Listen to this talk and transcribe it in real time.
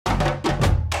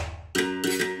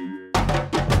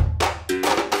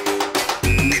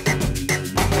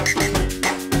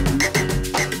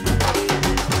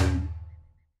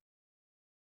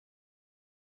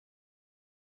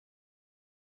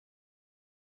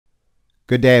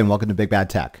Good day and welcome to Big Bad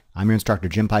Tech. I'm your instructor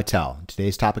Jim Pytel.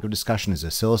 Today's topic of discussion is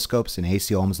oscilloscopes and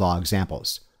AC Ohm's law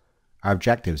examples. Our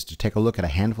objective is to take a look at a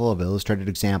handful of illustrated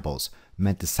examples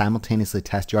meant to simultaneously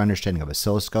test your understanding of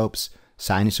oscilloscopes,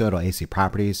 sinusoidal AC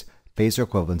properties, phasor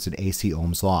equivalence, and AC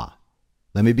Ohm's law.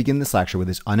 Let me begin this lecture with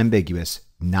this unambiguous,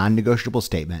 non-negotiable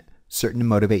statement certain to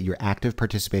motivate your active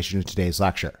participation in today's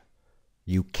lecture.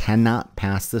 You cannot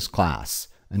pass this class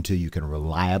until you can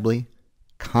reliably,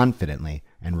 confidently,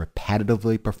 and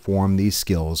repetitively perform these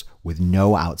skills with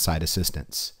no outside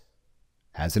assistance.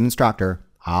 As an instructor,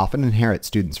 I often inherit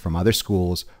students from other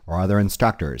schools or other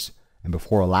instructors, and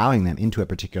before allowing them into a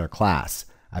particular class,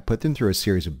 I put them through a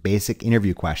series of basic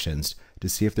interview questions to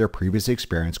see if their previous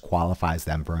experience qualifies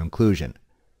them for inclusion.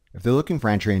 If they're looking for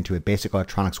entry into a Basic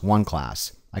Electronics 1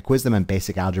 class, I quiz them on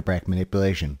basic algebraic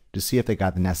manipulation to see if they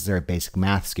got the necessary basic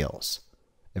math skills.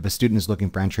 If a student is looking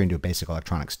for entry into a Basic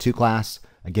Electronics 2 class,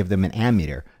 I give them an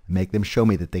ammeter and make them show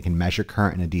me that they can measure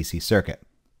current in a DC circuit.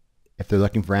 If they're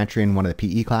looking for entry in one of the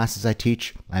PE classes I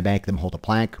teach, I make them hold a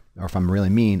plank, or if I'm really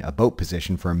mean, a boat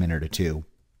position for a minute or two.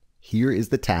 Here is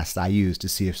the test I use to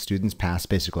see if students pass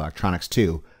Basic Electronics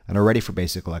 2 and are ready for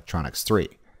Basic Electronics 3.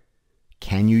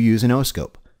 Can you use an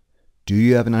oscilloscope? Do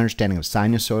you have an understanding of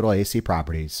sinusoidal AC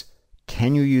properties?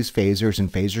 Can you use phasors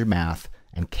and phasor math?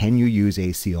 And can you use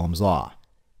AC Ohm's law?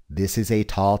 This is a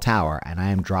tall tower, and I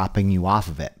am dropping you off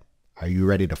of it. Are you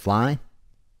ready to fly?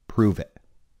 Prove it.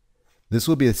 This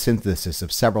will be the synthesis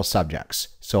of several subjects,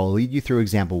 so I'll lead you through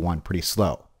example 1 pretty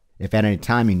slow. If at any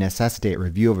time you necessitate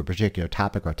review of a particular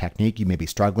topic or technique you may be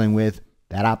struggling with,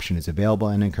 that option is available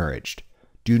and encouraged.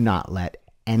 Do not let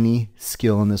any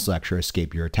skill in this lecture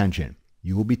escape your attention.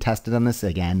 You will be tested on this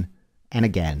again, and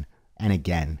again, and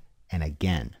again, and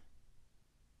again.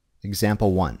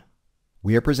 Example 1.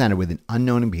 We are presented with an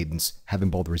unknown impedance having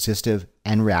both resistive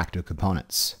and reactive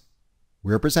components.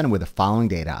 We are presented with the following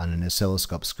data on an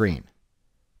oscilloscope screen.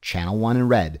 Channel 1 in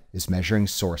red is measuring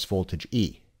source voltage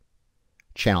E.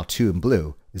 Channel 2 in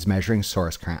blue is measuring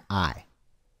source current I.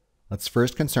 Let's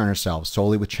first concern ourselves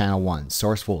solely with channel 1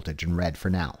 source voltage in red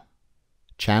for now.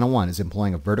 Channel 1 is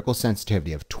employing a vertical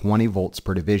sensitivity of 20 volts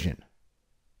per division.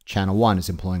 Channel 1 is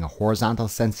employing a horizontal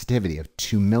sensitivity of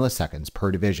 2 milliseconds per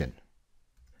division.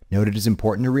 Note it is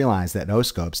important to realize that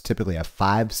oscilloscopes typically have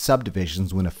 5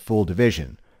 subdivisions within a full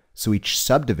division, so each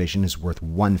subdivision is worth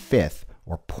 1/5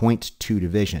 or 0.2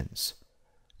 divisions.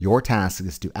 Your task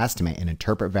is to estimate and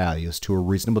interpret values to a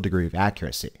reasonable degree of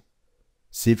accuracy.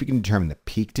 See if you can determine the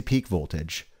peak-to-peak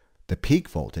voltage, the peak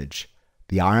voltage,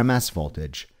 the RMS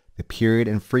voltage, the period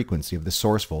and frequency of the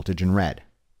source voltage in red.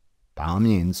 By all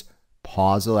means,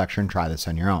 pause the lecture and try this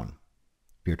on your own.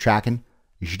 If you're tracking,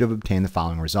 you should have obtained the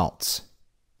following results.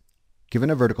 Given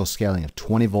a vertical scaling of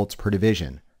 20 volts per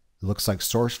division, it looks like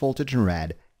source voltage in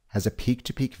red has a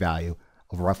peak-to-peak value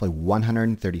of roughly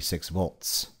 136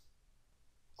 volts.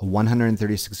 A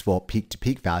 136 volt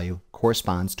peak-to-peak value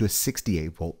corresponds to a 68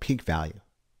 volt peak value.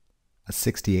 A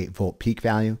 68 volt peak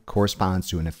value corresponds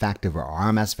to an effective or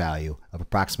RMS value of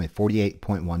approximately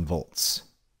 48.1 volts.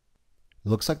 It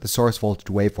looks like the source voltage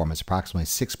waveform is approximately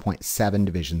 6.7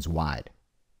 divisions wide.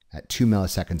 At 2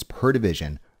 milliseconds per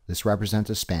division, this represents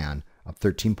a span of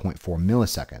 13.4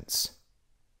 milliseconds.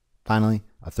 Finally,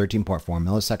 a 13.4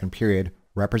 millisecond period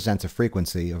represents a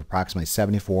frequency of approximately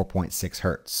 74.6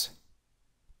 Hz.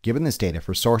 Given this data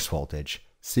for source voltage,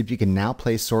 see if you can now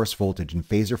place source voltage in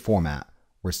phasor format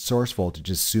where source voltage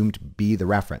is assumed to be the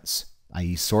reference,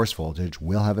 i.e. source voltage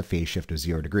will have a phase shift of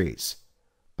 0 degrees.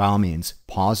 By all means,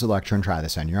 pause the lecture and try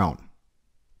this on your own.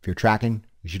 If you're tracking,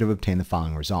 you should have obtained the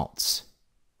following results.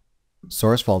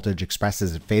 Source voltage expressed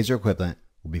as a phasor equivalent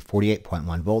will be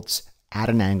 48.1 volts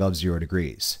at an angle of 0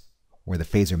 degrees, where the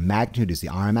phasor magnitude is the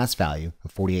RMS value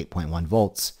of 48.1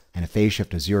 volts and a phase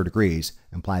shift of 0 degrees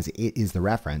implies that it is the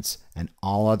reference and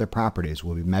all other properties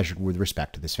will be measured with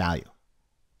respect to this value.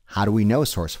 How do we know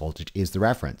source voltage is the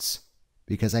reference?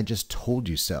 Because I just told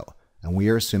you so, and we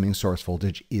are assuming source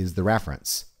voltage is the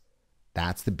reference.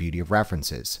 That's the beauty of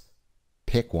references.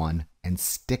 Pick one and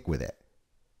stick with it.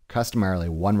 Customarily,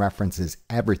 one reference is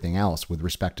everything else with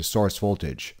respect to source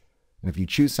voltage, and if you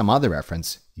choose some other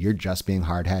reference, you're just being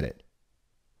hard-headed.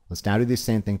 Let's now do the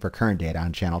same thing for current data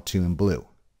on channel 2 in blue.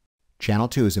 Channel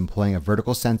 2 is employing a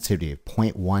vertical sensitivity of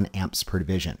 0.1 amps per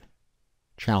division.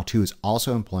 Channel 2 is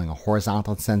also employing a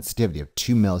horizontal sensitivity of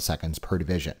 2 milliseconds per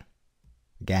division.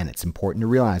 Again, it's important to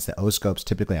realize that oscilloscopes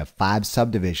typically have 5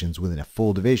 subdivisions within a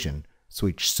full division, so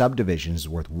each subdivision is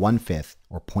worth 1/5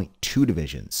 or 0.2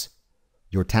 divisions.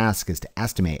 Your task is to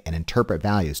estimate and interpret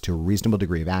values to a reasonable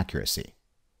degree of accuracy.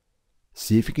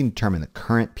 See if you can determine the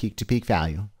current peak-to-peak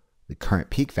value, the current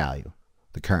peak value,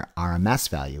 the current RMS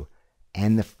value,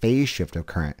 and the phase shift of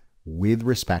current with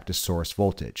respect to source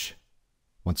voltage.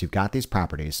 Once you've got these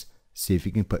properties, see if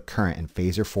you can put current in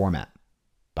phasor format.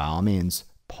 By all means,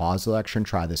 pause the lecture and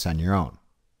try this on your own.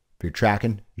 If you're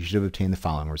tracking, you should have obtained the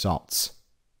following results.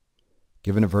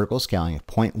 Given a vertical scaling of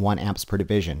 0.1 amps per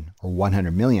division, or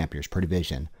 100 milliamperes per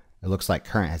division, it looks like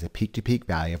current has a peak-to-peak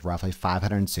value of roughly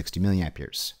 560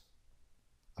 milliamperes.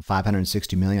 A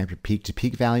 560 milliampere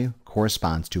peak-to-peak value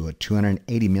corresponds to a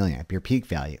 280 milliampere peak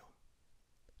value.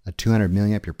 A 200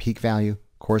 milliampere peak value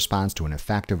corresponds to an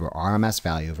effective or RMS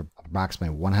value of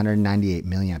approximately 198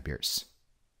 milliamperes.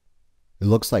 It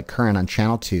looks like current on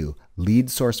channel 2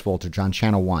 leads source voltage on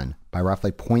channel 1 by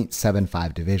roughly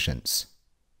 0.75 divisions.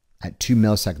 At 2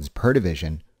 milliseconds per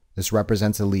division, this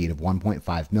represents a lead of 1.5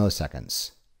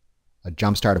 milliseconds. A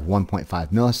jump start of 1.5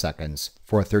 milliseconds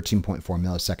for a 13.4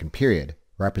 millisecond period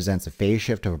represents a phase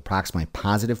shift of approximately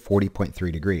positive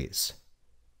 40.3 degrees.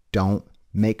 Don't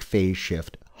make phase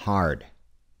shift hard.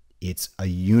 It's a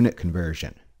unit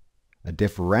conversion. A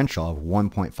differential of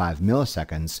 1.5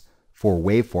 milliseconds for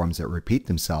waveforms that repeat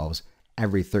themselves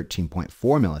every 13.4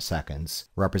 milliseconds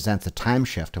represents a time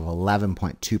shift of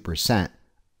 11.2%.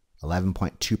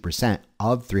 11.2%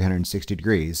 of 360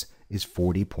 degrees is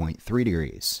 40.3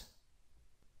 degrees.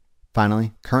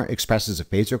 Finally, current expressed as a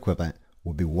phasor equivalent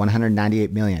will be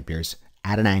 198 milliamperes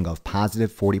at an angle of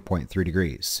positive 40.3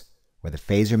 degrees, where the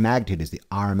phasor magnitude is the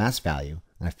RMS value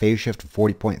and a phase shift of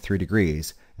 40.3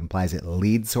 degrees implies it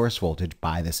leads source voltage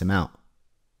by this amount.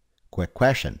 Quick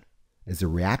question: is the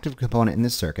reactive component in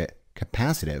this circuit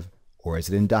capacitive or is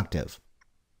it inductive?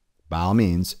 By all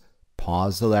means,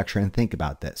 pause the lecture and think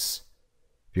about this.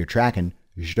 If you're tracking,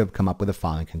 you should have come up with the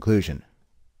following conclusion.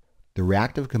 The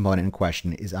reactive component in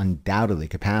question is undoubtedly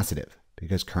capacitive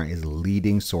because current is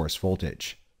leading source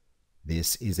voltage.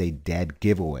 This is a dead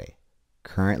giveaway.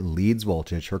 Current leads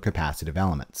voltage for capacitive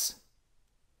elements.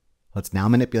 Let's now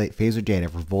manipulate phasor data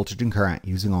for voltage and current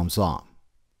using Ohm's law.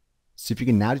 See if you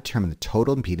can now determine the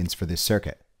total impedance for this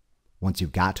circuit. Once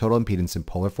you've got total impedance in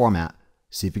polar format,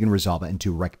 see if you can resolve it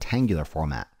into rectangular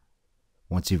format.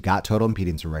 Once you've got total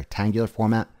impedance in rectangular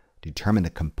format, determine the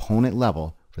component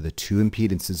level for the two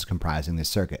impedances comprising this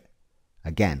circuit.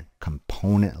 Again,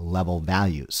 component level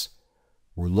values.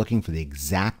 We're looking for the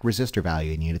exact resistor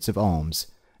value in units of ohms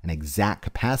and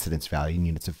exact capacitance value in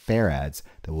units of farads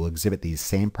that will exhibit these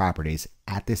same properties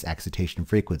at this excitation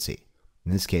frequency,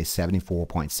 in this case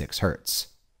 74.6 Hertz.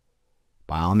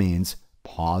 By all means,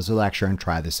 pause the lecture and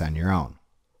try this on your own.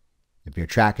 If you're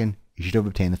tracking, you should have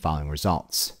obtained the following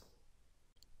results.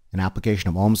 An application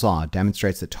of Ohm's law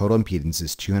demonstrates that total impedance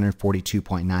is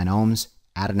 242.9 ohms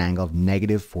at an angle of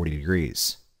negative 40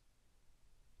 degrees.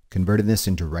 Converting this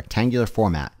into rectangular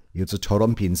format yields a total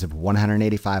impedance of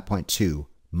 185.2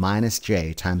 minus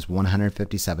J times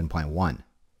 157.1,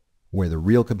 where the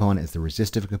real component is the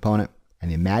resistive component and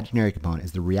the imaginary component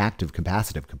is the reactive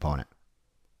capacitive component.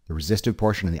 The resistive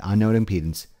portion of the unknown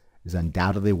impedance is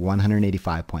undoubtedly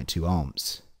 185.2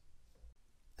 ohms.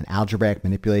 An algebraic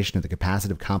manipulation of the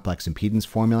capacitive complex impedance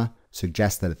formula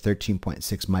suggests that a 13.6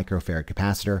 microfarad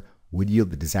capacitor would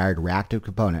yield the desired reactive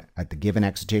component at the given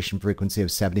excitation frequency of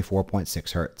 74.6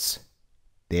 Hz.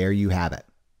 There you have it.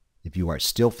 If you are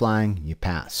still flying, you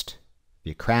passed. If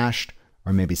you crashed,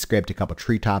 or maybe scraped a couple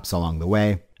treetops along the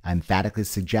way, I emphatically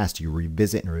suggest you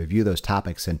revisit and review those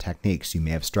topics and techniques you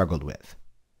may have struggled with.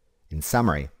 In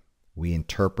summary, we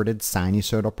interpreted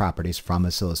sinusoidal properties from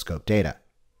oscilloscope data,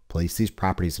 placed these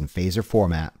properties in phasor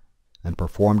format, and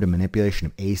performed a manipulation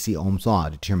of AC Ohm's law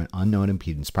to determine unknown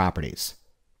impedance properties.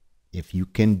 If you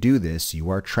can do this, you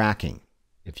are tracking.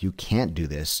 If you can't do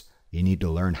this, you need to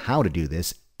learn how to do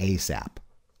this ASAP.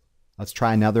 Let's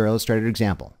try another illustrated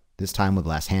example, this time with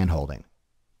less hand-holding.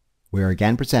 We are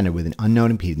again presented with an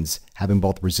unknown impedance having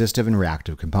both resistive and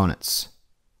reactive components.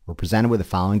 We're presented with the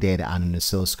following data on an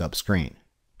oscilloscope screen.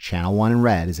 Channel 1 in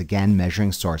red is again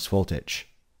measuring source voltage.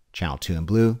 Channel 2 in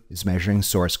blue is measuring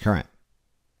source current.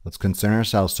 Let's concern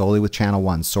ourselves solely with Channel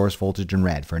 1's source voltage in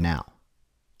red for now.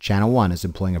 Channel 1 is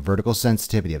employing a vertical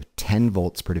sensitivity of 10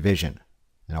 volts per division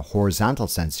and a horizontal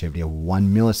sensitivity of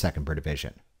 1 millisecond per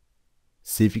division.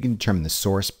 See if you can determine the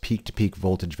source peak-to-peak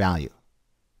voltage value,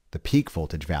 the peak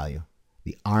voltage value,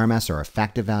 the RMS or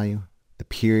effective value, the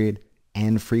period,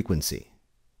 and frequency.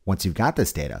 Once you've got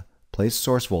this data, place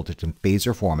source voltage in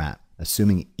phasor format,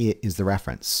 assuming it is the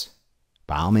reference.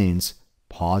 By all means,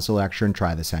 pause the lecture and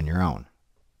try this on your own.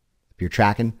 If you're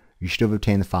tracking, you should have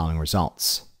obtained the following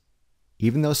results.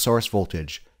 Even though source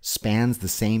voltage spans the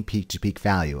same peak-to-peak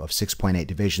value of 6.8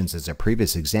 divisions as our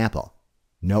previous example,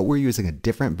 note we're using a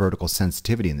different vertical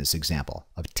sensitivity in this example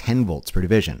of 10 volts per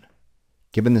division.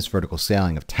 Given this vertical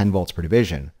scaling of 10 volts per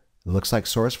division, it looks like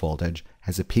source voltage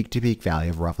has a peak-to-peak value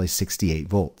of roughly 68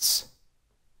 volts.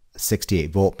 A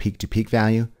 68-volt peak-to-peak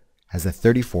value has a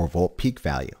 34-volt peak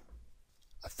value.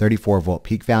 A 34-volt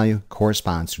peak value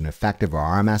corresponds to an effective or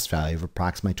RMS value of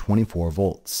approximately 24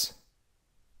 volts.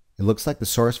 It looks like the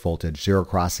source voltage zero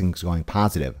crossings going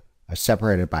positive are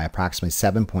separated by approximately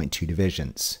 7.2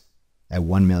 divisions. At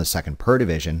 1 millisecond per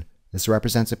division, this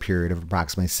represents a period of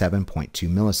approximately 7.2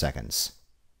 milliseconds.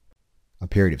 A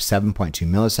period of 7.2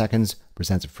 milliseconds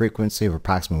presents a frequency of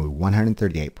approximately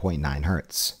 138.9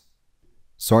 Hz.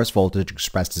 Source voltage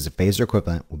expressed as a phasor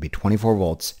equivalent will be 24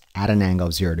 volts at an angle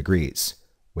of 0 degrees,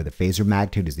 where the phasor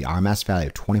magnitude is the RMS value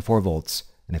of 24 volts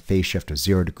and a phase shift of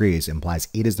 0 degrees implies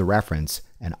 8 is the reference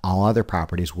and all other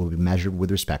properties will be measured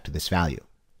with respect to this value.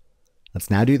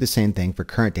 Let's now do the same thing for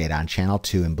current data on channel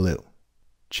 2 in blue.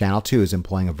 Channel 2 is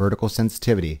employing a vertical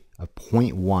sensitivity of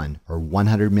 0.1 or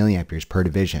 100 milliamperes per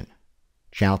division.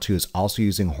 Channel 2 is also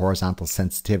using a horizontal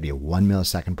sensitivity of 1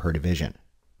 millisecond per division.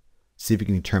 See if you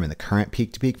can determine the current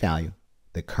peak-to-peak value,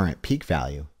 the current peak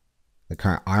value, the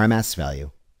current RMS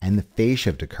value, and the phase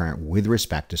shift of current with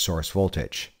respect to source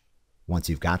voltage. Once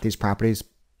you've got these properties,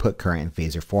 put current in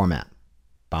phasor format.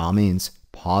 By all means,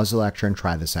 pause the lecture and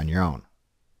try this on your own.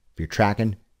 If you're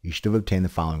tracking, you should have obtained the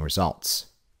following results.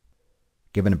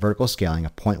 Given a vertical scaling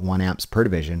of 0.1 amps per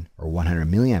division or 100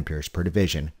 milliamperes per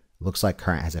division, it looks like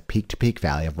current has a peak-to-peak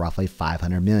value of roughly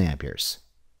 500 milliamperes.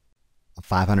 A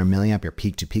 500 milliampere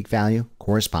peak-to-peak value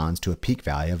corresponds to a peak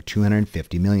value of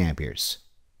 250 milliamperes.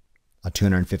 A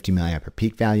 250 milliampere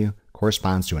peak value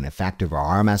corresponds to an effective or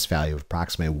RMS value of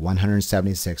approximately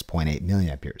 176.8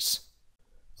 milliamperes.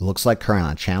 It looks like current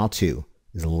on channel 2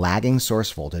 is lagging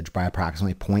source voltage by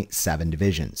approximately 0.7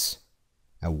 divisions.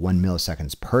 At 1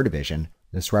 milliseconds per division,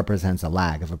 this represents a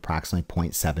lag of approximately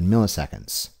 0.7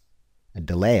 milliseconds. A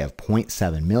delay of 0.7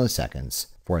 milliseconds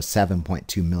for a 7.2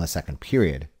 millisecond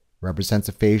period represents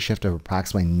a phase shift of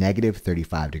approximately negative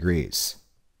 35 degrees.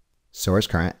 Source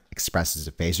current expressed as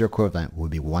a phasor equivalent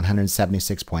would be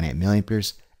 176.8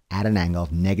 milliamperes at an angle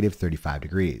of negative 35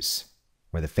 degrees,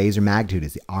 where the phasor magnitude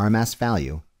is the RMS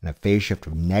value and a phase shift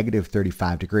of negative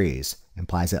 35 degrees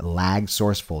implies it lagged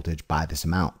source voltage by this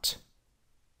amount.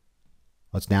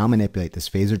 Let's now manipulate this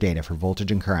phasor data for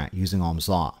voltage and current using Ohm's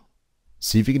law.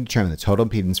 See if you can determine the total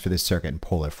impedance for this circuit in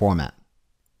polar format.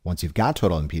 Once you've got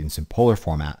total impedance in polar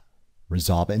format,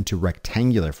 resolve it into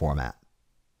rectangular format.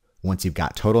 Once you've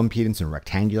got total impedance in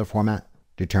rectangular format,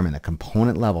 determine the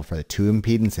component level for the two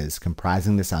impedances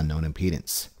comprising this unknown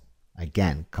impedance.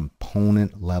 Again,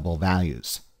 component level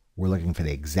values. We're looking for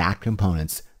the exact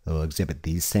components that will exhibit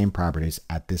these same properties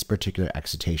at this particular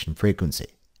excitation frequency,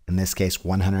 in this case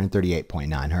 138.9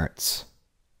 Hz.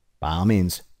 By all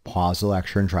means, pause the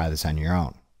lecture and try this on your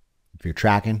own. If you're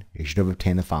tracking, you should have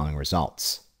obtained the following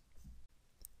results.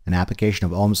 An application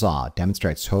of Ohm's law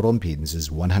demonstrates total impedance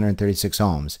is 136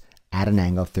 ohms at an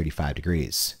angle of 35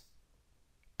 degrees.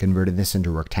 Converting this into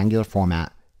rectangular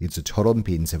format yields a total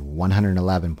impedance of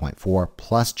 111.4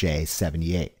 plus J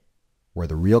 78, where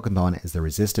the real component is the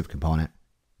resistive component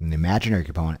and the imaginary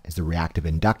component is the reactive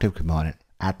inductive component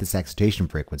at this excitation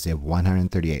frequency of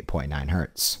 138.9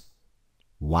 Hz.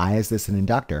 Why is this an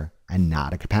inductor and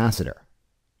not a capacitor?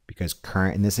 Because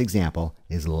current in this example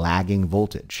is lagging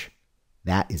voltage.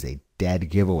 That is a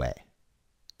dead giveaway.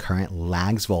 Current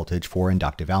lags voltage for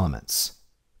inductive elements.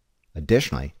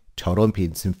 Additionally, total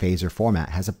impedance in phasor format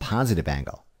has a positive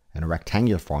angle, and a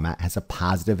rectangular format has a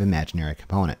positive imaginary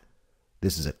component.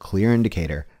 This is a clear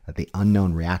indicator that the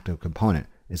unknown reactive component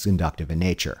is inductive in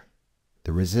nature.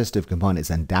 The resistive component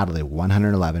is undoubtedly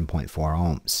 111.4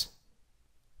 ohms.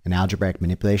 An algebraic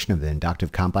manipulation of the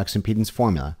inductive complex impedance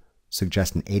formula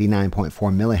suggests an 89.4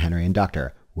 millihenry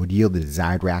inductor would yield the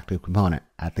desired reactive component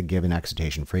at the given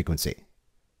excitation frequency.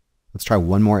 Let's try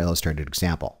one more illustrated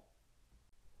example.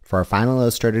 For our final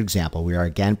illustrated example, we are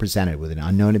again presented with an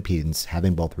unknown impedance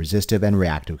having both resistive and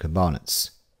reactive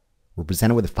components. We're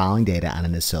presented with the following data on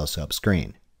an oscilloscope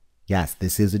screen. Yes,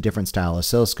 this is a different style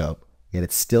oscilloscope, yet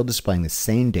it's still displaying the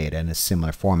same data in a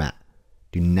similar format.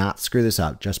 Do not screw this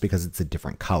up just because it's a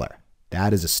different color.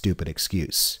 That is a stupid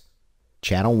excuse.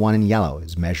 Channel 1 in yellow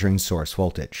is measuring source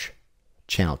voltage.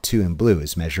 Channel 2 in blue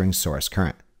is measuring source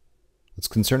current. Let's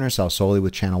concern ourselves solely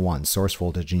with channel 1 source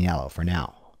voltage in yellow for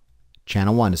now.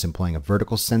 Channel 1 is employing a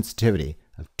vertical sensitivity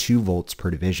of 2 volts per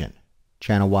division.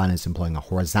 Channel 1 is employing a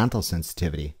horizontal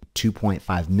sensitivity of 2.5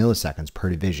 milliseconds per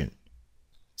division.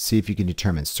 See if you can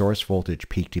determine source voltage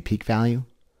peak-to-peak value,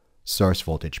 source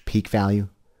voltage peak value,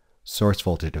 source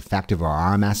voltage effective or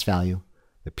RMS value,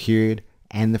 the period,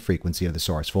 and the frequency of the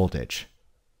source voltage.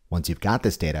 Once you've got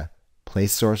this data,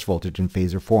 place source voltage in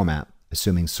phasor format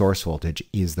assuming source voltage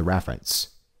is the reference.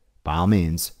 By all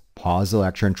means, pause the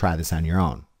lecture and try this on your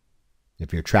own.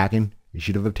 If you're tracking, you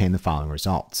should have obtained the following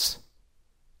results.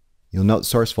 You'll note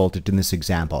source voltage in this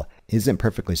example isn't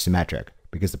perfectly symmetric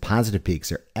because the positive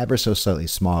peaks are ever so slightly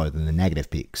smaller than the negative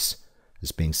peaks.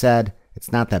 This being said,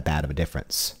 it's not that bad of a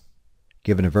difference.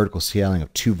 Given a vertical scaling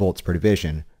of 2 volts per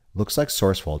division, it looks like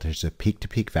source voltage is a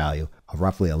peak-to-peak value of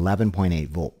roughly 11.8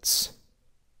 volts.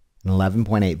 An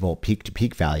 11.8 volt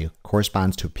peak-to-peak value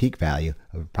corresponds to a peak value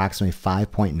of approximately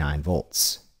 5.9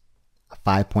 volts. A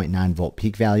 5.9 volt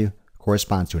peak value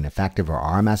corresponds to an effective or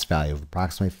RMS value of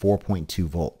approximately 4.2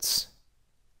 volts.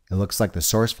 It looks like the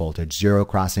source voltage zero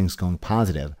crossings going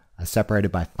positive are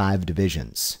separated by 5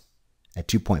 divisions. At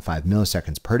 2.5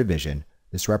 milliseconds per division,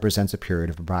 this represents a period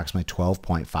of approximately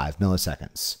 12.5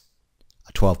 milliseconds.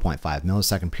 A 12.5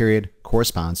 millisecond period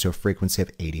corresponds to a frequency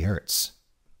of 80 Hz.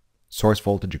 Source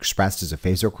voltage expressed as a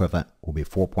phasor equivalent will be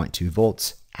 4.2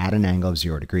 volts at an angle of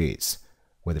 0 degrees,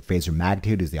 where the phasor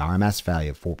magnitude is the RMS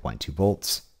value of 4.2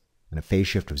 volts, and a phase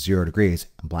shift of 0 degrees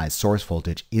implies source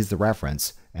voltage is the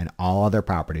reference and all other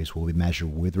properties will be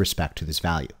measured with respect to this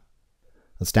value.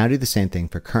 Let's now do the same thing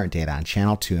for current data on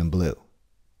channel 2 in blue.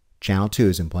 Channel 2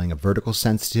 is employing a vertical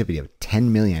sensitivity of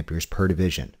 10 milliamperes per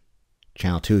division.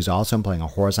 Channel 2 is also employing a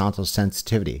horizontal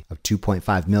sensitivity of 2.5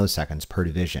 milliseconds per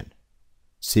division.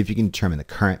 See if you can determine the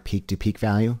current peak-to-peak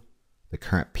value, the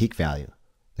current peak value,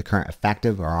 the current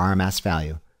effective or RMS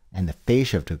value, and the phase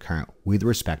shift of current with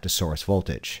respect to source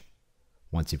voltage.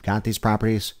 Once you've got these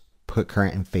properties, put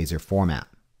current in phasor format.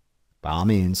 By all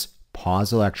means, pause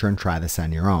the lecture and try this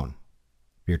on your own.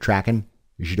 If you're tracking,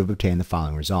 you should have obtained the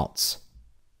following results.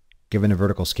 Given a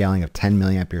vertical scaling of 10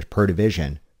 milliamperes per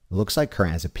division, it looks like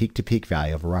current has a peak-to-peak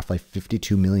value of roughly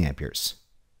 52 milliamperes.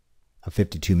 A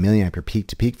 52 milliampere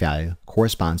peak-to-peak value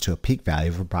corresponds to a peak value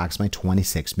of approximately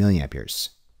 26 milliamperes.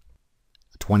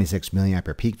 A 26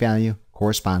 milliampere peak value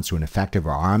corresponds to an effective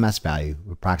or RMS value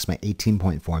of approximately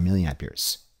 18.4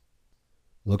 milliamperes.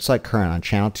 It looks like current on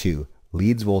channel 2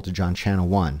 leads voltage on channel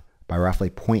 1 by roughly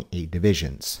 0.8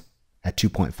 divisions. At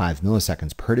 2.5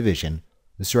 milliseconds per division,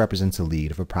 this represents a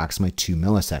lead of approximately 2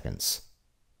 milliseconds.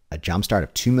 A jump start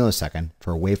of 2 milliseconds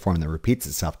for a waveform that repeats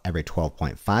itself every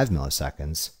 12.5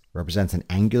 milliseconds represents an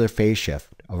angular phase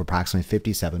shift of approximately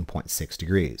 57.6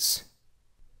 degrees.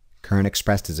 Current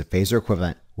expressed as a phasor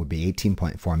equivalent would be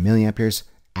 18.4 milliamperes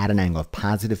at an angle of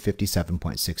positive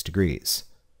 57.6 degrees,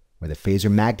 where the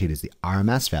phasor magnitude is the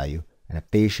RMS value and a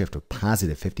phase shift of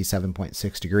positive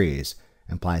 57.6 degrees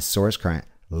implies source current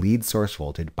leads source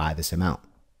voltage by this amount.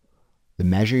 The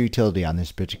measure utility on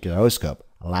this particular oscilloscope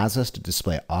allows us to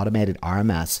display automated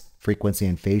RMS, frequency,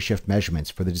 and phase shift measurements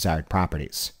for the desired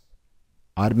properties.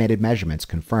 Automated measurements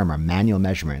confirm our manual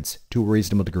measurements to a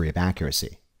reasonable degree of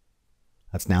accuracy.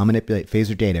 Let's now manipulate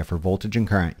phasor data for voltage and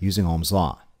current using Ohm's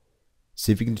law.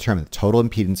 See if you can determine the total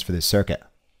impedance for this circuit.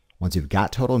 Once you've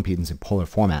got total impedance in polar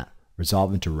format,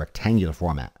 resolve into rectangular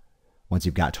format. Once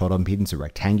you've got total impedance in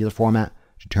rectangular format,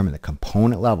 determine the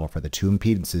component level for the two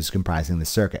impedances comprising the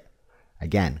circuit.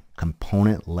 Again,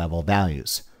 component level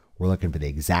values. We're looking for the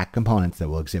exact components that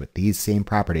will exhibit these same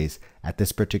properties at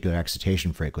this particular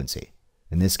excitation frequency.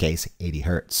 In this case, 80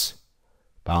 Hz.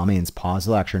 By all means, pause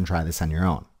the lecture and try this on your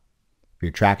own. If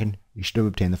you're tracking, you should have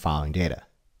obtained the following data.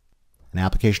 An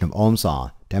application of Ohm's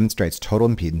law demonstrates total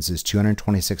impedance is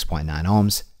 226.9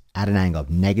 ohms at an angle of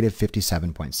negative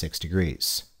 57.6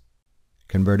 degrees.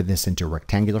 Converted this into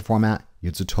rectangular format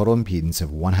yields a total impedance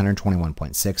of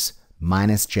 121.6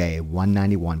 minus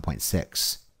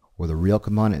J191.6, where the real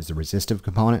component is the resistive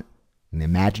component and the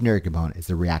imaginary component is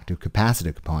the reactive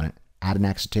capacitive component at an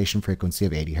excitation frequency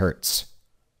of 80 Hz.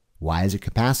 Why is it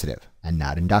capacitive and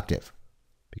not inductive?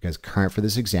 Because current for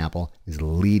this example is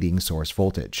leading source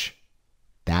voltage.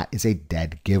 That is a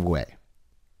dead giveaway.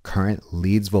 Current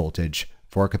leads voltage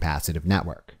for a capacitive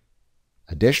network.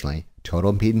 Additionally,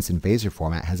 total impedance in phasor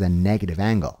format has a negative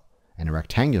angle, and a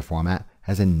rectangular format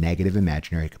has a negative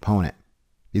imaginary component.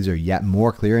 These are yet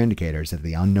more clear indicators that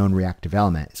the unknown reactive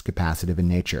element is capacitive in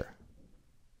nature.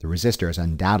 The resistor is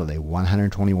undoubtedly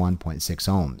 121.6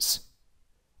 ohms.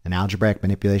 An algebraic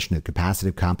manipulation of the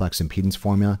capacitive complex impedance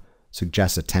formula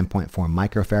suggests a 10.4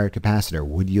 microfarad capacitor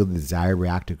would yield the desired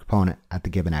reactive component at the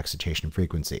given excitation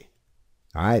frequency.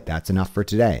 Alright, that's enough for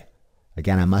today.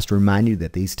 Again, I must remind you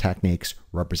that these techniques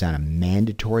represent a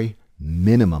mandatory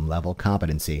minimum level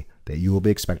competency that you will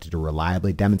be expected to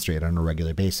reliably demonstrate on a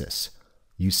regular basis.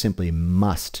 You simply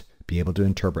must be able to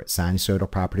interpret sinusoidal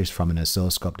properties from an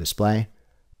oscilloscope display,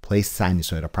 place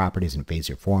sinusoidal properties in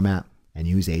phasor format, and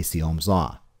use AC Ohm's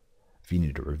law. If you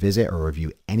need to revisit or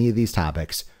review any of these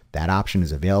topics, that option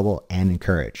is available and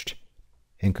encouraged.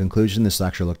 In conclusion, this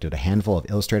lecture looked at a handful of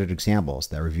illustrated examples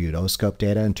that reviewed oscilloscope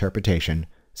data interpretation,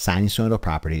 sinusoidal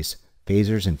properties,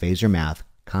 phasors and phasor math,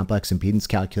 complex impedance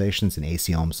calculations, and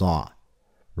AC Ohm's law.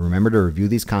 Remember to review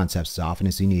these concepts as often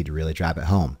as you need to really drive it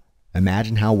home.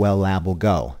 Imagine how well lab will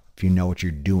go if you know what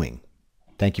you're doing.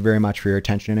 Thank you very much for your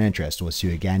attention and interest. We'll see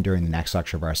you again during the next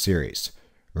lecture of our series.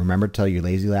 Remember to tell your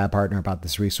Lazy Lab partner about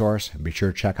this resource, and be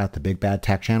sure to check out the Big Bad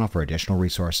Tech channel for additional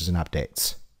resources and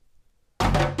updates.